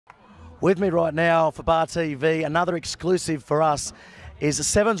With me right now for Bar TV, another exclusive for us, is the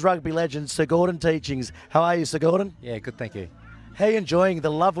Sevens rugby legend, Sir Gordon Tietjens. How are you, Sir Gordon? Yeah, good, thank you. How are you enjoying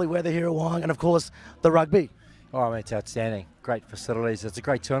the lovely weather here at Wyong and, of course, the rugby? Oh, I mean, it's outstanding. Great facilities. It's a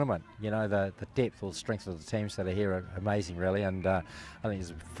great tournament. You know, the depth or the strength of the teams that are here are amazing, really. And I think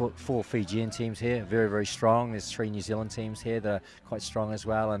there's four Fijian teams here, very, very strong. There's 3 New Zealand teams here that are quite strong as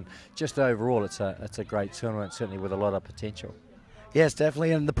well. And just overall, it's a great tournament, certainly with a lot of potential. Yes,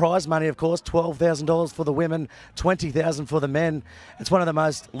 definitely. And the prize money, of course, $12,000 for the women, $20,000 for the men. It's one of the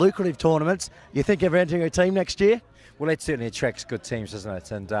most lucrative tournaments. You think of entering a team next year? Well, that certainly attracts good teams, doesn't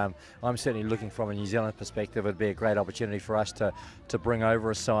it? And I'm certainly looking from a New Zealand perspective. It'd be a great opportunity for us to bring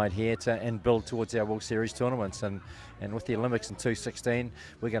over a side here and build towards our World Series tournaments. And with the Olympics in 2016,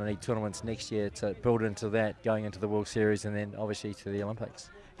 we're going to need tournaments next year to build into that, going into the World Series and then obviously to the Olympics.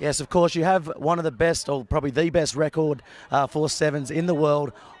 Yes, of course, you have one of the best, or probably the best record for sevens in the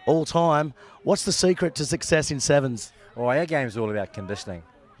world all time. What's the secret to success in sevens? Well, our game's all about conditioning.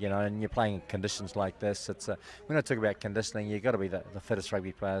 You know, and you're playing in conditions like this. When I talk about conditioning, you've got to be the fittest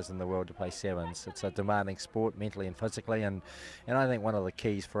rugby players in the world to play sevens. It's a demanding sport, mentally and physically, and I think one of the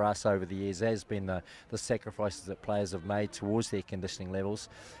keys for us over the years has been the sacrifices that players have made towards their conditioning levels.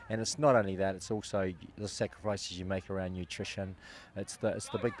 And it's not only that; it's also the sacrifices you make around nutrition. It's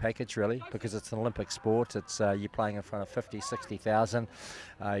the big package, really, because it's an Olympic sport. It's you're playing in front of 50, 60,000.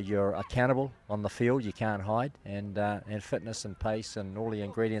 You're accountable on the field. You can't hide, and fitness and pace and all the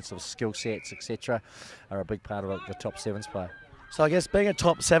ingredients of skill sets, etc., are a big part of the top sevens player. So I guess being a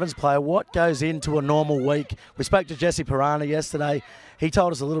top sevens player, what goes into a normal week? We spoke to Jesse Pirana yesterday. He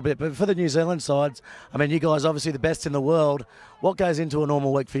told us a little bit, but for the New Zealand sides, I mean, you guys obviously the best in the world. What goes into a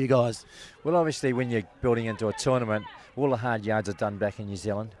normal week for you guys? Well, obviously, when you're building into a tournament, all the hard yards are done back in New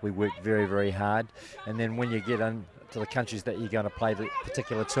Zealand. We work very, very hard, and then when you get in to the countries that you're going to play the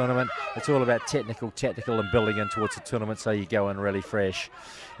particular tournament, it's all about tactical and building in towards the tournament so you go in really fresh.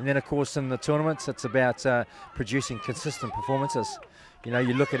 And then of course in the tournaments it's about producing consistent performances. You know,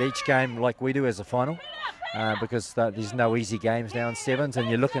 you look at each game like we do as a final because there's no easy games now in sevens, and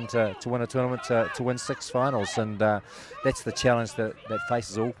you're looking to win a tournament to win 6 finals, and that's the challenge that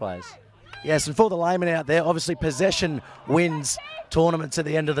faces all players. Yes, and for the layman out there, obviously possession wins tournaments at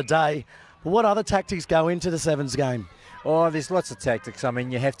the end of the day. But what other tactics go into the sevens game? Oh, there's lots of tactics. I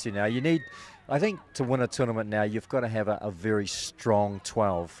mean, you have to now. You need, I think, to win a tournament now, you've got to have a very strong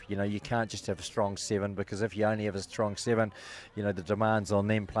 12. You know, you can't just have a strong 7, because if you only have a strong 7, you know, the demands on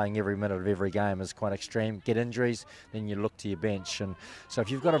them playing every minute of every game is quite extreme. Get injuries, then you look to your bench. And so if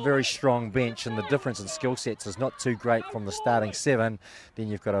you've got a very strong bench and the difference in skill sets is not too great from the starting 7, then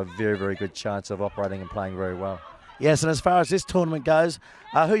you've got a very, very good chance of operating and playing very well. Yes, and as far as this tournament goes,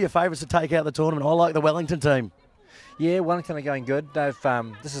 who are your favourites to take out the tournament? I like the Wellington team. Yeah, Wellington are going good. They've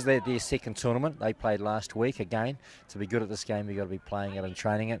this is their second tournament. They played last week again. To be good at this game, you've got to be playing it and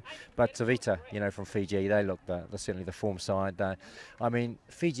training it. But Tavita, you know, from Fiji, they look they're certainly the form side. I mean,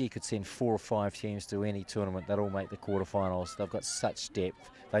 Fiji could send 4 or 5 teams to any tournament that all make the quarterfinals. They've got such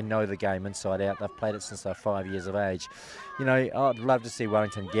depth. They know the game inside out. They've played it since they're 5 years of age. You know, I'd love to see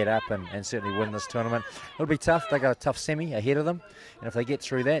Wellington get up and certainly win this tournament. It'll be tough. They've got a tough semi ahead of them. And if they get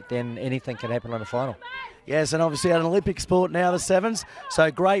through that, then anything can happen in the final. Yes, and obviously an Olympic sport now, the sevens.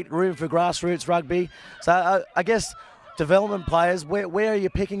 So great room for grassroots rugby. So I guess development players, where are you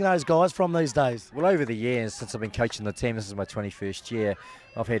picking those guys from these days? Well, over the years, since I've been coaching the team, this is my 21st year,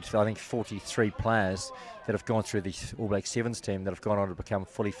 I've had, I think, 43 players that have gone through the All Black Sevens team that have gone on to become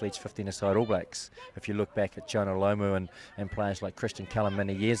fully fledged 15-a-side All Blacks. If you look back at Jonah Lomu and players like Christian Cullen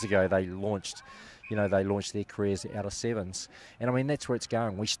many years ago, they launched their careers out of sevens. And I mean, that's where it's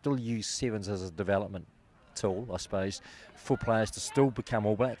going. We still use sevens as a development tool, I suppose, for players to still become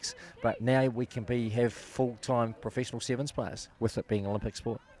All Blacks, but now we can have full-time professional sevens players with it being Olympic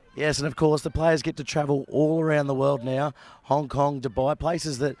sport. Yes, and of course the players get to travel all around the world now. Hong Kong, Dubai,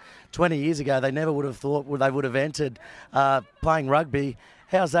 places that 20 years ago they never would have thought they would have entered playing rugby.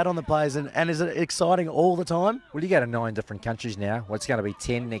 How's that on the players, and is it exciting all the time? Well, you go to 9 different countries now. Well, it's going to be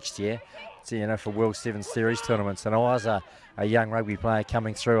 10 next year. So, you know, for World Sevens Series tournaments. And I was a young rugby player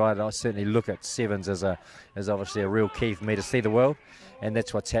coming through. I certainly look at sevens as obviously a real key for me to see the world, and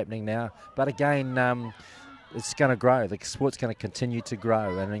that's what's happening now. But again, it's going to grow. The sport's going to continue to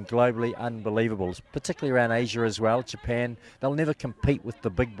grow, and then globally unbelievable, particularly around Asia as well. Japan, they'll never compete with the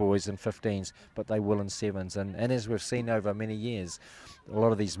big boys in 15s, but they will in sevens. And as we've seen over many years, a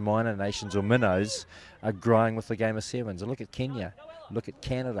lot of these minor nations or minnows are growing with the game of sevens. And look at Kenya, look at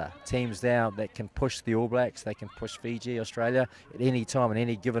Canada, teams now that can push the All Blacks, they can push Fiji, Australia at any time and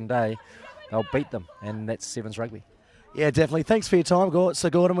any given day. They'll beat them, and that's sevens rugby. Yeah, definitely. Thanks for your time, Sir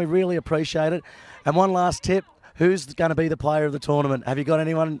Gordon. We really appreciate it. And one last tip, who's going to be the player of the tournament? Have you got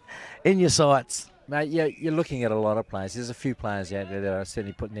anyone in your sights? Mate, yeah, you're looking at a lot of players. There's a few players out there that are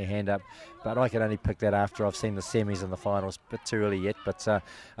certainly putting their hand up, but I can only pick that after I've seen the semis and the finals. A bit too early yet, but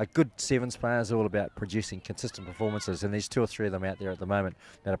a good sevens player is all about producing consistent performances, and there's 2 or 3 of them out there at the moment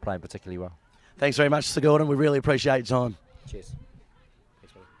that are playing particularly well. Thanks very much, Sir Gordon. We really appreciate your time. Cheers.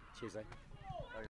 Thanks, buddy. Cheers, eh?